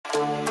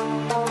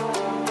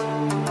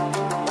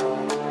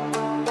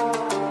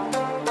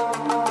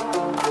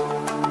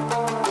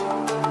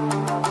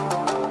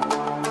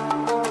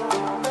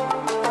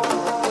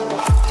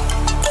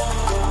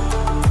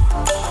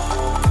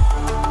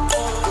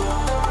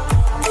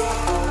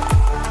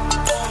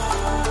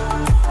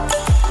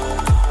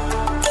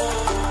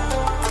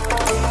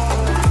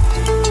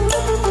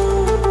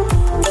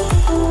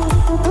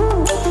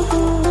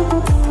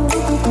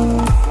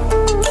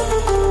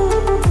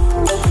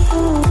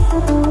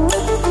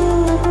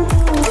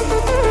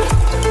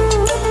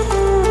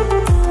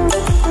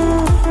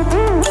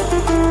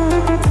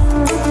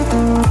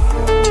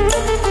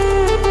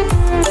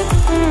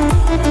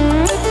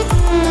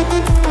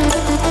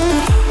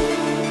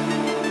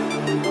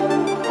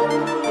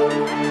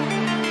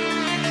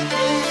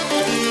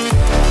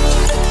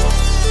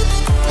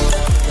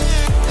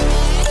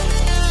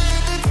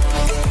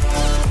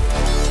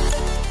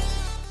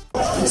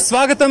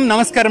స్వాగతం,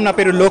 నమస్కారం. నా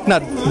పేరు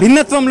లోక్నాథ్.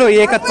 భిన్నత్వంలో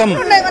ఏకత్వం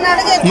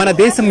మన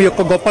దేశం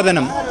యొక్క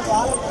గొప్పదనం.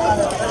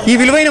 ఈ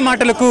విలువైన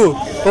మాటలకు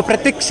ఓ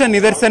ప్రత్యక్ష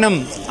నిదర్శనం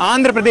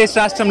ఆంధ్రప్రదేశ్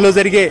రాష్ట్రంలో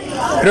జరిగే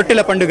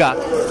రొట్టెల పండుగ.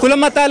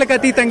 కులమతాలకు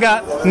అతీతంగా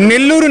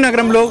నెల్లూరు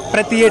నగరంలో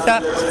ప్రతి ఏటా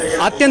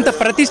అత్యంత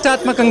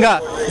ప్రతిష్టాత్మకంగా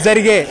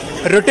జరిగే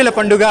రొట్టెల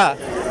పండుగ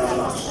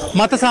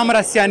మత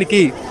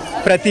సామరస్యానికి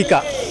ప్రతీక.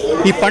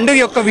 ఈ పండుగ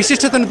యొక్క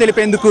విశిష్టతను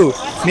తెలిపేందుకు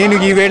నేను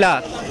ఈవేళ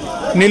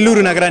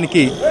నెల్లూరు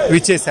నగరానికి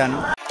విచ్చేశాను.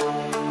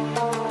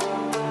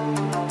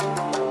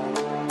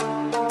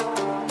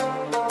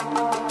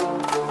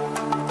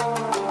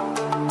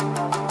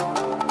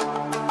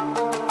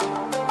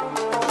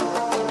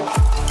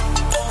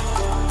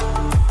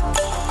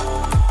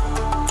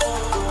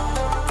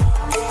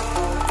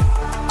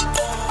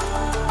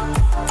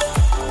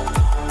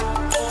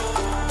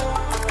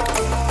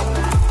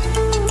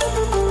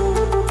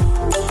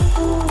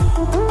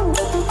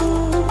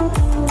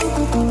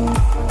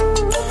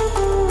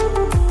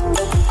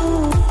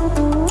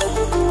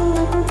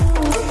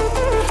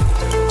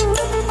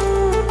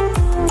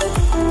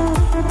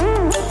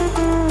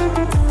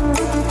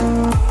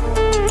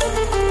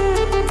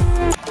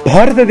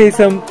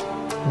 భారతదేశం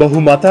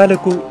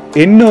బహుమతాలకు,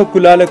 ఎన్నో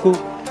కులాలకు,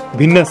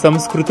 భిన్న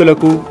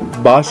సంస్కృతులకు,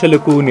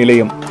 భాషలకు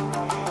నిలయం.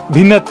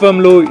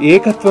 భిన్నత్వంలో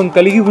ఏకత్వం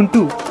కలిగి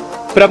ఉంటూ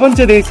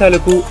ప్రపంచ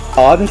దేశాలకు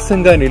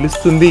ఆదర్శంగా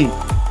నిలుస్తుంది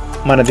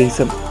మన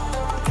దేశం.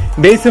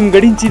 దేశం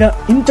గడించిన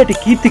ఇంతటి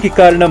కీర్తికి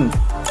కారణం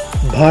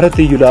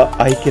భారతీయుల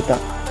ఐక్యత.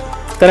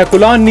 తన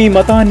కులాన్ని,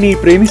 మతాన్ని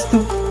ప్రేమిస్తూ,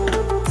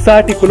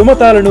 సాటి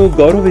కులమతాలను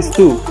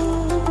గౌరవిస్తూ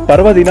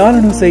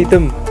పర్వదినాలను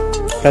సైతం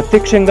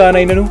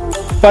ప్రత్యక్షంగానైనను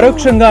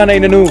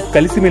పరోక్షంగానైనను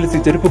కలిసిమెలిసి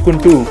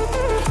జరుపుకుంటూ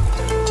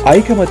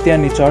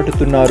ఐకమత్యాన్ని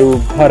చాటుతున్నారు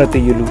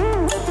భారతీయులు.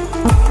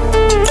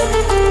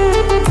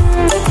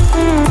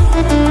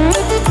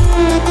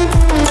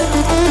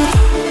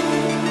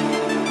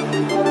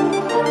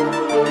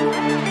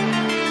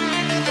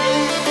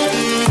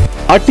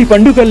 అట్టి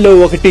పండుగల్లో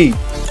ఒకటి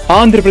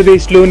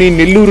ఆంధ్రప్రదేశ్లోని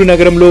నెల్లూరు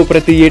నగరంలో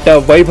ప్రతి ఏటా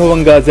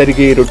వైభవంగా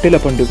జరిగే రొట్టెల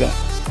పండుగ.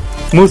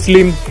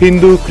 ముస్లిం,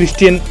 హిందూ,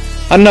 క్రిస్టియన్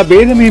అన్న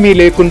భేదమేమీ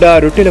లేకుండా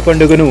రొట్టెల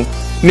పండుగను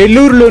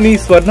నెల్లూరులోని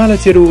స్వర్ణాల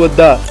చెరువు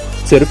వద్ద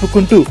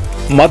జరుపుకుంటూ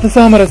మత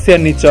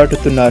సామరస్యాన్ని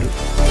చాటుతున్నారు.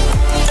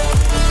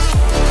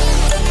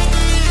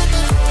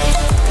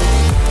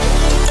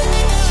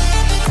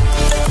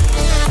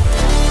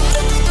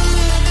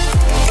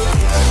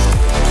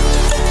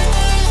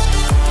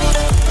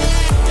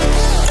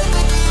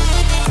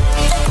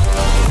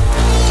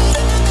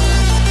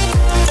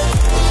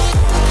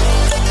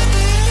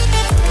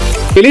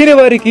 తెలియని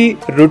వారికి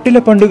రొట్టెల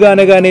పండుగ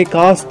అనగానే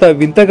కాస్త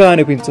వింతగా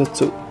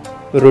అనిపించవచ్చు.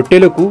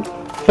 రొట్టెలకు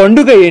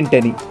పండుగ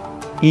ఏంటని?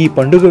 ఈ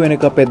పండుగ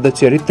వెనుక పెద్ద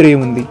చరిత్రే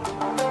ఉంది.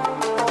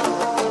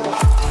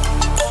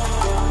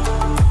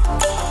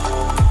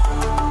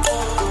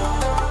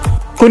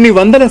 కొన్ని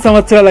వందల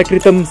సంవత్సరాల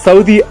క్రితం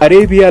సౌదీ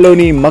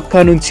అరేబియాలోని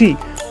మక్కా నుంచి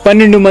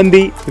 12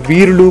 మంది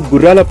వీరులు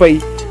గుర్రాలపై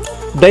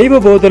దైవ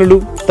బోధనలు,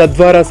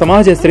 తద్వారా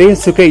సమాజ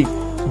శ్రేయస్సుకై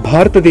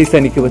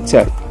భారతదేశానికి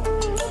వచ్చారు.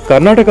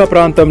 కర్ణాటక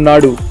ప్రాంతం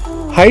నాడు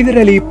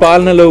హైదర్ అలీ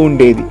పాలనలో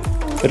ఉండేది.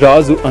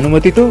 రాజు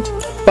అనుమతితో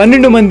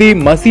 12 మంది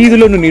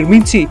మసీదులను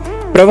నిర్మించి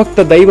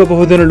ప్రవక్త దైవ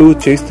బోధనలు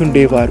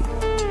చేస్తుండేవారు.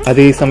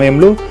 అదే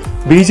సమయంలో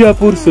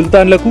బీజాపూర్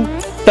సుల్తాన్లకు,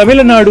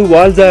 తమిళనాడు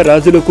వాల్జా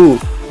రాజులకు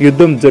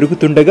యుద్ధం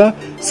జరుగుతుండగా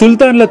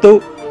సుల్తాన్లతో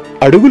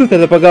అడుగులు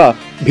కదపగా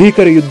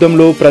భీకర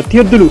యుద్ధంలో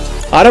ప్రత్యర్థులు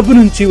అరబు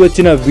నుంచి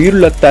వచ్చిన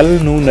వీరుల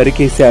తలలను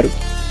నరికేశారు.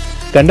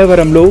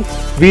 గండవరంలో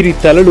వీరి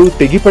తలలు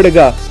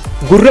తెగిపడగా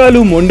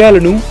గుర్రాలు,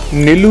 మొండాలను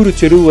నెల్లూరు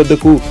చెరువు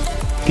వద్దకు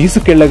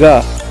తీసుకెళ్లగా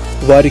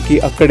వారికి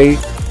అక్కడే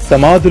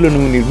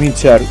సమాధులను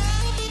నిర్మించారు.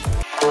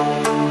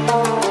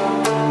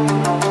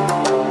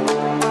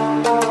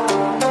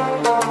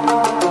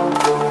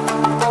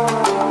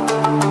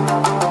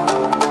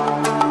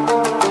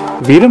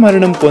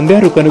 వీరమరణం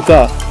పొందారు కనుక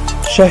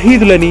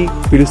షహీదులని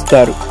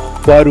పిలుస్తారు.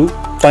 వారు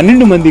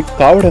 12 మంది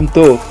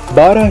కావడంతో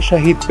బారా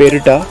షహీద్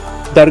పేరిట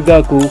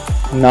దర్గాకు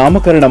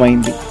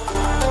నామకరణమైంది.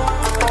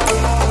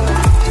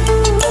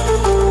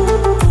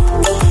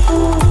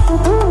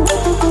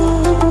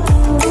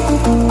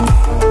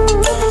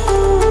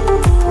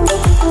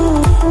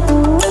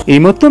 ఈ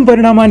మొత్తం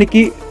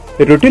పరిణామానికి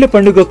రొట్టెల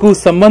పండుగకు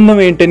సంబంధం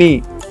ఏంటని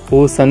ఓ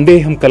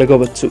సందేహం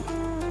కలగవచ్చు.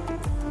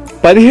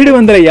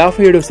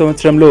 1757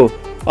 సంవత్సరంలో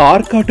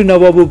ఆర్కాటు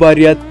నవాబు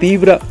భార్య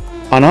తీవ్ర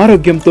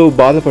అనారోగ్యంతో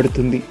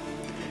బాధపడుతుంది.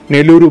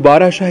 నెల్లూరు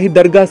బారా షాహీద్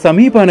దర్గా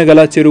సమీపాన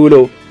గల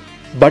చెరువులో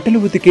బట్టలు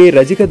ఉతికే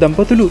రజిక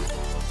దంపతులు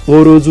ఓ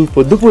రోజు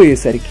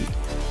పొద్దుపోయేసరికి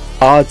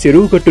ఆ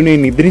చెరువు కట్టునే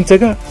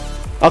నిద్రించగా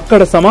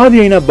అక్కడ సమాధి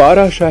అయిన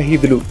బారా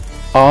షాహీదులు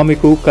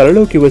ఆమెకు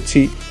కలలోకి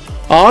వచ్చి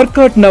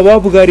ఆర్కాట్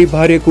నవాబు గారి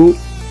భార్యకు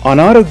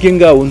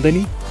అనారోగ్యంగా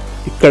ఉందని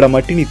ఇక్కడ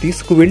మట్టిని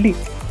తీసుకువెళ్లి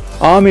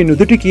ఆమె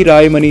నుదుటికి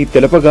రాయమని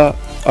తెలపగా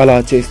అలా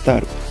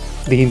చేస్తారు.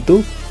 దీంతో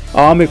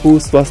ఆమెకు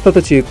స్వస్థత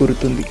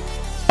చేకూరుతుంది.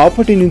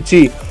 అప్పటి నుంచి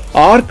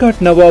ఆర్కాట్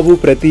నవాబు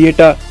ప్రతి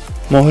ఏటా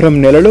మొహరం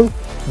నెలలో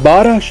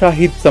బారా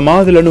షాహీద్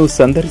సమాధులను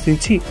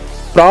సందర్శించి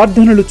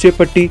ప్రార్థనలు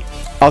చేపట్టి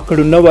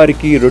అక్కడున్న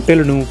వారికి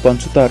రొట్టెలను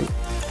పంచుతారు.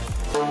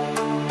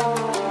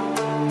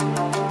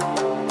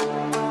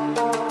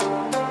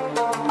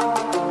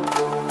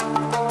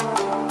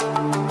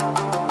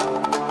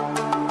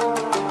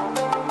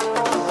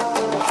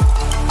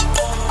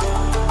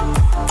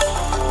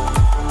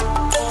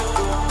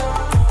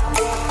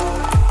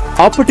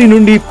 అప్పటి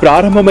నుండి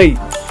ప్రారంభమై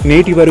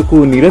నేటి వరకు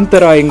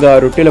నిరంతరాయంగా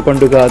రొట్టెల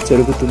పండుగ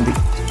జరుగుతుంది.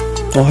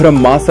 మొహరం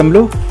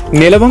మాసంలో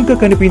నెలవంక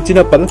కనిపించిన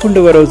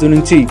 11వ రోజు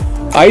నుంచి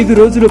 5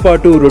 రోజుల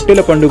పాటు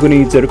రొట్టెల పండుగని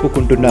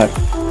జరుపుకుంటున్నారు.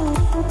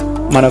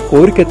 మన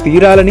కోరిక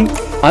తీరాలని,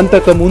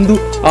 అంతకుముందు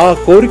ఆ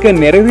కోరిక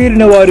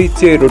నెరవేరిన వారు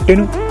ఇచ్చే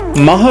రొట్టెను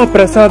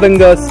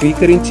మహాప్రసాదంగా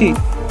స్వీకరించి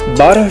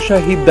బారా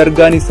షాహీద్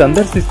దర్గాని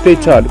సందర్శిస్తే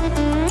చాలు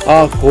ఆ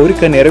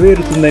కోరిక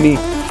నెరవేరుతుందని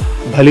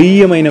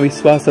బలీయమైన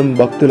విశ్వాసం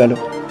భక్తులలో.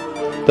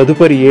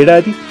 తదుపరి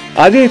ఏడాది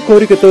అదే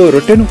కోరికతో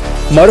రొట్టెను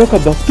మరొక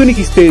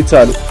భక్తునికిస్తే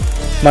చాలు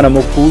మన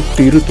మొక్కు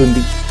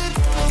తీరుతుంది.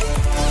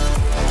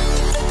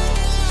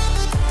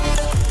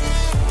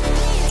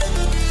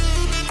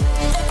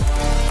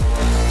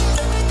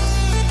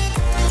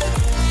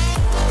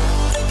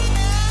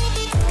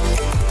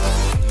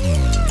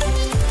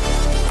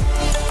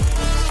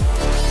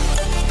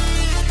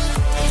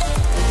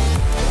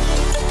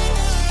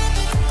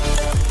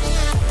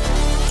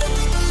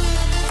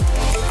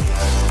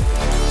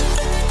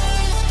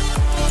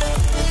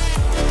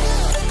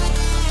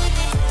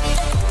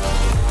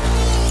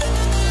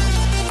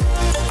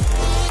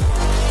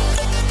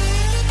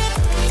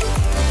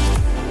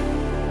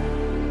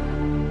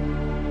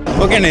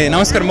 ఓకే అండి,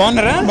 నమస్కారం.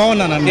 బాగున్నారా?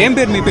 బాగున్నానండి. ఏం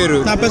పేరు మీ పేరు?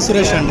 నా పేరు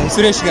సురేష్ అండి.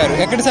 సురేష్ గారు,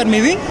 ఎక్కడ సార్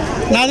మీది?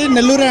 నాది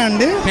నెల్లూరే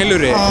అండి.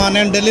 నెల్లూరే.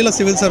 నేను ఢిల్లీలో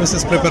సివిల్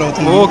సర్వీసెస్ ప్రిపేర్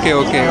అవుతున్నాను. Okay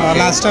okay.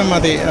 లాస్ట్ టైం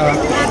అది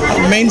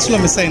మెయిన్స్లో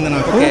మిస్ అయింది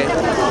నాకు.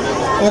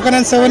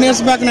 నేను 7 years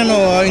బ్యాక్ నేను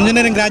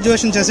ఇంజనీరింగ్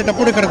గ్రాడ్యుయేషన్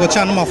చేసేటప్పుడు ఇక్కడికి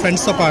వచ్చాను మా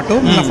ఫ్రెండ్స్తో పాటు.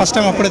 నా ఫస్ట్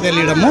టైం అప్పుడే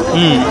తెలియడము.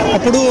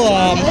 అప్పుడు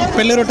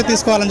పెళ్లి రొట్టె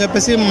తీసుకోవాలని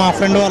చెప్పేసి మా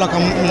ఫ్రెండ్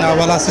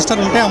వాళ్ళ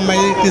సిస్టర్ ఉంటే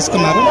అమ్మాయి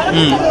తీసుకున్నారు.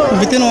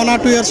 విత్ ఇన్ 1 or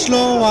 2 years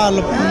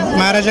వాళ్ళు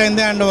మ్యారేజ్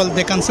అయింది and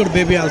they conceived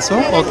baby also.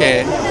 Okay.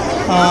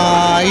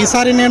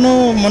 ఈసారి నేను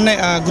మొన్న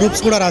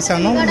గ్రూప్స్ కూడా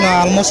రాశాను.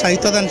 ఆల్మోస్ట్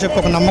అవుతుంది అని చెప్పి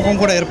ఒక నమ్మకం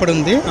కూడా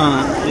ఏర్పడింది.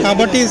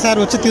 కాబట్టి ఈసారి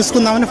వచ్చి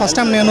తీసుకుందామని ఫస్ట్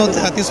టైం నేను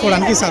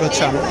తీసుకోవడానికి ఈసారి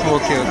వచ్చాను.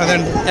 ఓకే.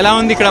 అదండి. ఎలా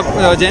ఉంది ఇక్కడ?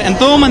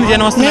 ఎంతో మంది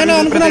జనం వస్తున్నారు. నేను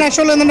అనుకున్నాను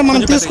యాక్చువల్ ఏంటంటే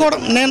మనం తీసుకోవడం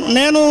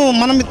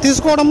మనం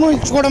తీసుకోవడము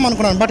ఇచ్చుకోవడం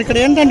అనుకున్నాను. బట్ ఇక్కడ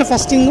ఏంటంటే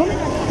ఫస్ట్ థింగ్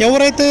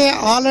ఎవరైతే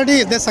ఆల్రెడీ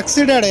దే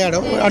సక్సీడెడ్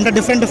అయ్యాడో అంటే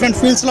డిఫరెంట్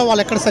ఫీల్డ్స్లో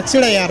వాళ్ళు ఎక్కడ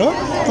సక్సీడ్ అయ్యారో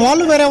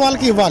వాళ్ళు వేరే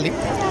వాళ్ళకి ఇవ్వాలి.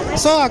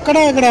 సో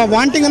ఇక్కడ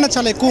వాంటింగ్ అనేది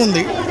చాలా ఎక్కువ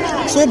ఉంది.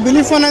 సో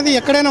బిలీఫ్ అనేది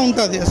ఎక్కడైనా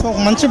ఉంటుంది. సో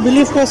మంచి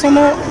బిలీఫ్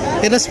కోసము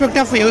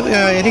irrespective of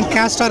any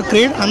caste or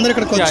creed అందరు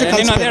ఇక్కడికి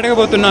వచ్చి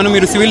అడగబోతున్నాను.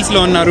 మీరు సివిల్స్ లో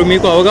ఉన్నారు,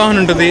 మీకు అవగాహన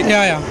ఉంటుంది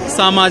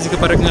సామాజిక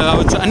పరంగా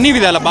కావచ్చు, అన్ని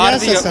విధాల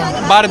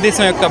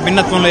భారతదేశం యొక్క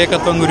భిన్నత్వంలో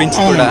ఏకత్వం గురించి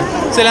కూడా.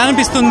 సో ఎలా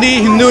అనిపిస్తుంది?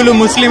 హిందువులు,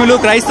 ముస్లింలు,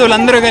 క్రైస్తవులు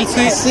అందరూ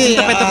కలిసి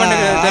పెద్ద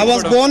పండుగ. I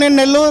was Born in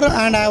Nellore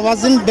and I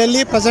was in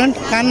Delhi present.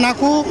 కానీ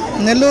నాకు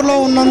నెల్లూరులో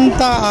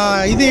ఉన్నంత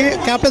ఇది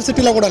క్యాపిటల్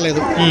సిటీలో కూడా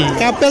లేదు.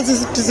 క్యాపిటల్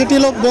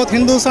సిటీలో both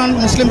Hindus and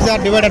Muslims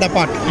are divided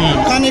apart.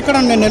 కానీ ఇక్కడ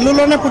నేను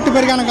నెల్లూరులోనే పుట్టి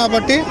పెరిగాను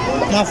కాబట్టి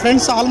నా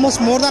ఫ్రెండ్స్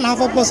ఆల్మోస్ట్ మోర్ దాన్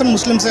 50%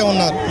 ముస్లిమ్సే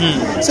ఉన్నారు.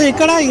 సో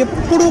ఇక్కడ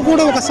ఎప్పుడు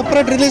కూడా ఒక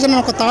సెపరేట్ రిలీజన్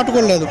ఒక థాట్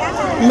కూడా లేదు.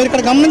 మీరు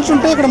ఇక్కడ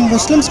గమనించుంటే ఇక్కడ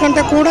ముస్లిమ్స్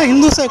కంటే కూడా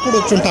హిందూస్ ఎక్కువ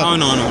వచ్చుంటారు.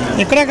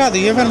 ఇక్కడే కాదు,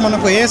 ఈవెన్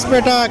మనకు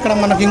ఏస్పేట ఇక్కడ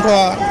మనకు ఇంకో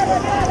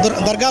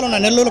దర్గాలు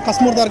ఉన్నాయి. నెల్లూరు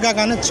కస్మూర్ దర్గా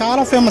కానీ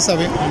చాలా ఫేమస్.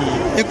 అవి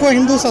ఎక్కువ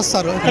హిందూస్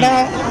వస్తారు. ఇక్కడ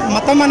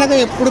మతం అనేది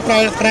ఎప్పుడు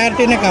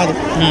ప్రయారిటీనే కాదు,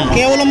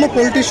 కేవలం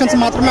పొలిటీషియన్స్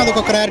మాత్రమే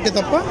అదొక ప్రయారిటీ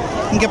తప్ప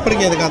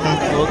ఇంకెప్పటికీ అది కాదు.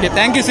 ఓకే,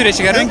 థ్యాంక్ యూ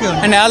సురేష్ గారు. Thank you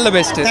and all the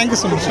best. Thank you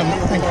so much.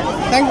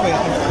 Thank you.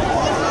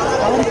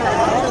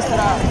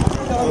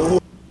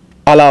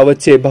 అలా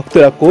వచ్చే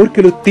భక్తుల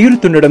కోర్కెలు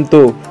తీరుతుండడంతో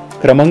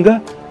క్రమంగా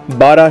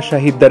బారా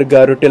షాహీద్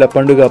దర్గా రొట్టెల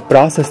పండుగ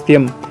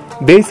ప్రాశస్త్యం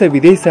దేశ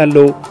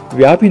విదేశాల్లో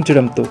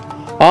వ్యాపించడంతో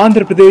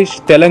ఆంధ్రప్రదేశ్,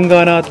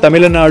 తెలంగాణ,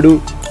 తమిళనాడు,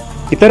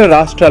 ఇతర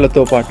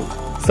రాష్ట్రాలతో పాటు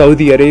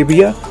సౌదీ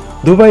అరేబియా,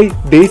 దుబాయ్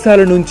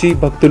దేశాల నుంచి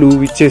భక్తులు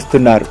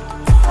విచ్చేస్తున్నారు.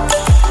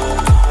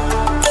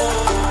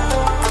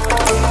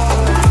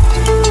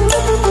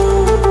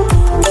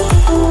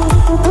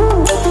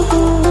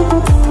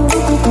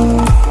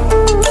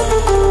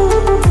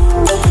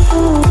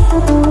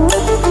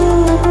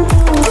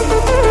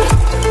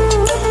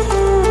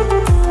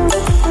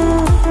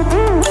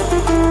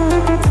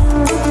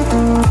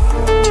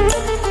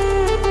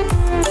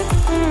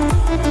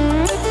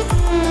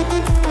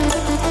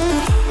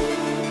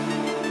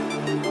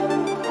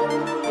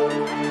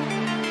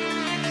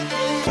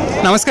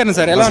 నమస్కారం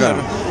సార్, ఎలా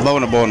ఉన్నారు?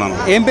 బాగున్నాను.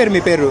 ఏం పేరు మీ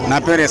పేరు? నా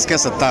పేరు ఎస్కే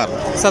సత్తార్.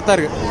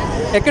 సత్తార్.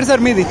 ఎక్కడ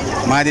సార్ మీది?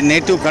 మాది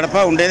నేటివ్ కడప,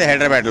 ఉండేది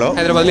హైదరాబాద్లో.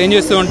 హైదరాబాద్లో ఏం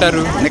చేస్తూ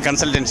ఉంటారు?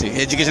 Consultancy,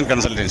 education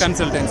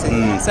consultancy.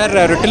 సార్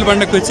రొట్టెల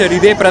పండుగకు వచ్చారు,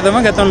 ఇదే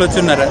ప్రథమ గతంలో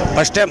వచ్చున్నారా?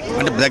 ఫస్ట్ టైం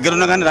అంటే దగ్గర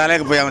ఉన్నా కానీ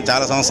రాలేకపోయాము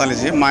చాలా సంవత్సరాల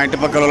నుంచి. మా ఇంటి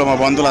పక్కల మా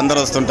బంధువులు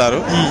అందరూ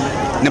వస్తుంటారు.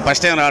 నేను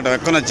ఫస్ట్ టైం రావడం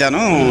ఎక్కువ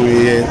వచ్చాను.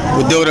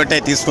 ఉద్యోగ రొట్టె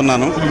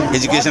తీసుకున్నాను,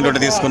 ఎడ్యుకేషన్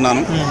రొట్టె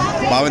తీసుకున్నాను.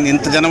 బాగుంది.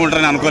 ఇంత జనం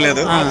ఉంటారని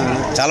అనుకోలేదు.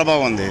 చాలా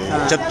బాగుంది.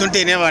 చెప్తుంటే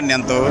వినేవాడిని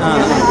ఎంతో.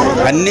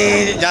 అన్ని అన్ని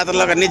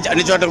జాతరలో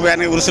అన్ని చోట్ల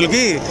పోయిన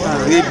ఉరుసులకి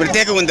ఇది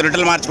ప్రత్యేకంగా ఉంది.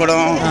 రొట్టెలు మార్చుకోవడం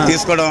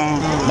తీసుకోవడం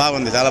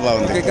బాగుంది, చాలా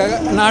బాగుంది.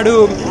 నాడు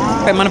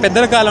మన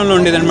పెద్దల కాలంలో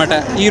ఉండేది అనమాట,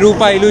 ఈ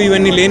రూపాయలు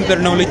ఇవన్నీ లేని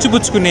తరుణంలో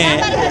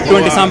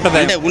ఇచ్చిపుచ్చుకునేటువంటి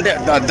సాంప్రదాయం, ఉంటే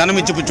ధనం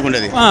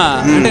ఇచ్చిపుచ్చుకునేది.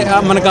 అంటే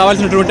మనకు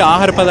కావాల్సినటువంటి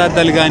ఆహార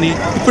పదార్థాలు కానీ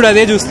ఇప్పుడు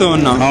అదే చూస్తూ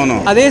ఉన్నాం.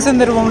 అదే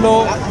సందర్భంలో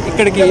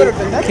ఇక్కడికి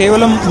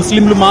కేవలం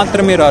ముస్లింలు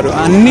మాత్రమే రారు,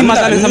 అన్ని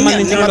మతాలకు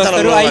సంబంధించిన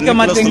వస్తారు.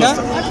 ఐకమత్యంగా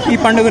ఈ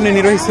పండుగను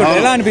నిర్వహిస్తున్నారు.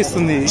 ఎలా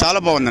అనిపిస్తుంది? చాలా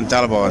బాగుందండి,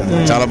 చాలా బాగుంది,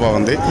 చాలా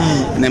బాగుంది.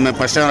 నేను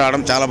ఫస్ట్ టైం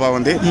రావడం చాలా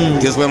బాగుంది.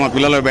 తీసుకుపోయి మా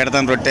పిల్లలు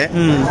పెడతాను రొట్టె.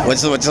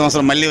 వచ్చే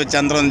సంవత్సరం మళ్ళీ వచ్చి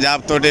అందరం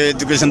జాబ్ తోటి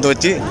ఎడ్యుకేషన్ తో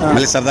వచ్చి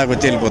మళ్ళీ సరదాగా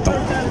వచ్చి వెళ్ళిపోతాం.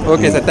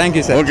 Okay sir, thank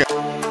you sir. Okay.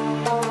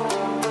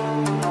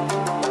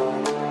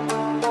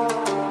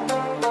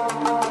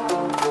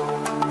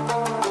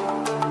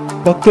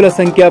 భక్తుల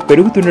సంఖ్య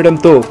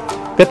పెరుగుతుండటంతో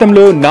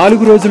గతంలో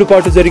 4 రోజుల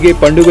పాటు జరిగే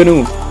పండుగను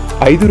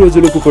 5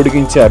 రోజులకు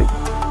పొడిగించారు.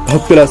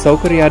 భక్తుల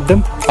సౌకర్యార్థం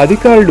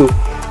అధికారులు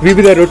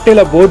వివిధ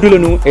రొట్టెల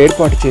బోర్డులను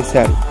ఏర్పాటు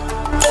చేశారు.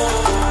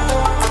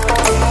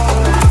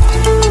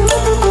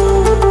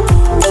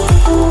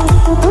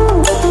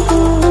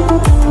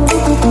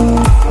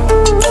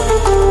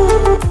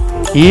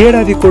 ఈ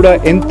ఏడాది కూడా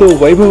ఎంతో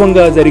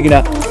వైభవంగా జరిగిన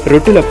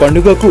రొట్టెల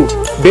పండుగకు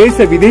దేశ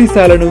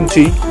విదేశాల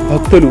నుంచి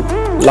భక్తులు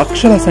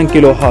లక్షల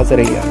సంఖ్యలో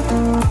హాజరయ్యారు.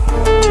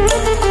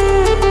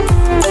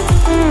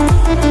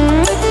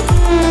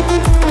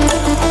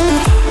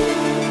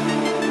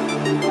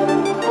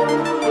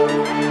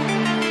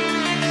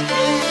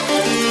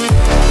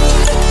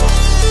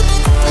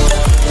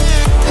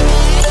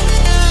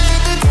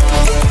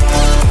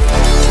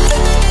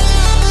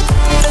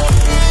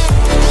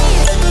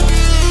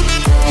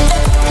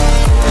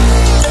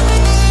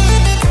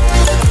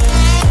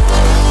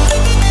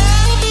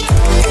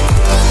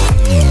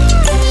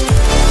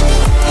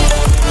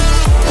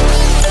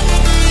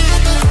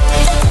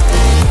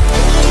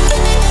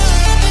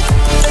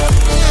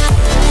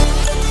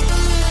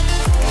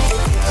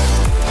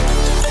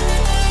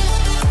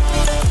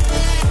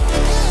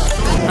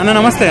 అన్న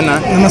నమస్తే. అన్న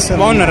నమస్తే.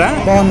 బాగున్నారా?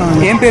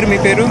 బాగున్నాను. ఏం పేరు మీ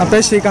పేరు? నా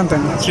పేరు శ్రీకాంత్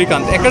అండి.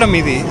 శ్రీకాంత్. ఎక్కడ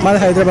మీది? మాది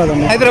హైదరాబాద్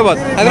అండి.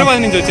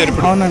 హైదరాబాద్ నుంచి వచ్చారు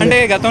ఇప్పుడు? అంటే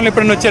గతంలో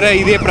ఎప్పుడైనా వచ్చారా?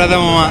 ఇదే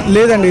ప్రథమమా?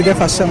 లేదండి, ఇదే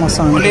ఫస్ట్ టైం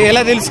వస్తాను. అంటే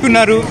ఎలా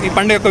తెలుసుకున్నారు ఈ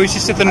పండుగ యొక్క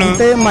విశిష్టతను?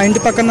 అంటే మా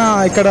ఇంటి పక్కన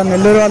ఇక్కడ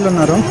నెల్లూరు వాళ్ళు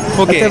ఉన్నారు.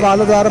 అయితే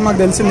వాళ్ళ ద్వారా మాకు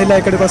తెలిసింది ఇలా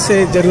ఇక్కడికి వస్తే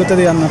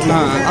జరుగుతుంది అన్నట్లు.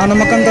 ఆ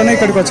నమ్మకంతోనే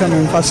ఇక్కడికి వచ్చాను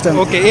మేము ఫస్ట్ టైం.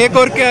 ఓకే. ఏ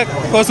కోరిక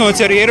కోసం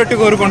వచ్చారు? ఏ రొట్టె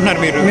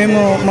కోరుకుంటున్నారు మీరు? మేము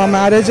మా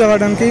మ్యారేజ్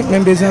అవ్వడానికి,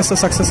 మేము బిజినెస్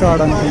సక్సెస్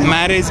అవ్వడానికి.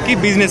 మ్యారేజ్ కి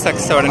బిజినెస్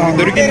సక్సెస్ అవ్వడానికి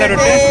దొరికిందా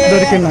రొట్టె?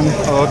 దొరికిందండి.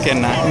 ఓకే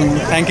అన్న,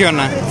 థ్యాంక్ యూ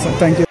అన్న.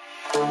 Thank you.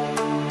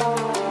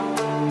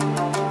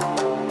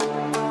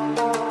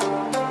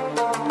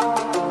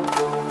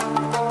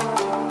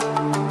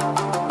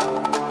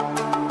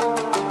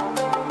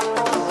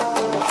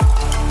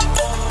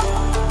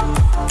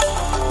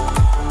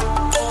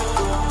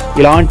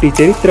 ఇలాంటి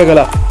చరిత్ర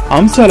గల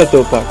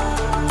అంశాలతో పాటు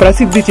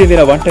ప్రసిద్ధి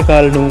చెందిన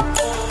వంటకాలను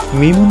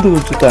మీ ముందు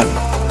ఉంచుతాను.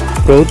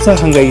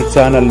 ప్రోత్సాహంగా ఈ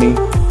ఛానల్ని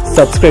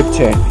సబ్స్క్రైబ్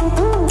చేయండి.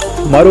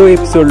 మరో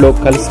ఎపిసోడ్లో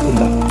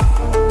కలుసుకుందాం.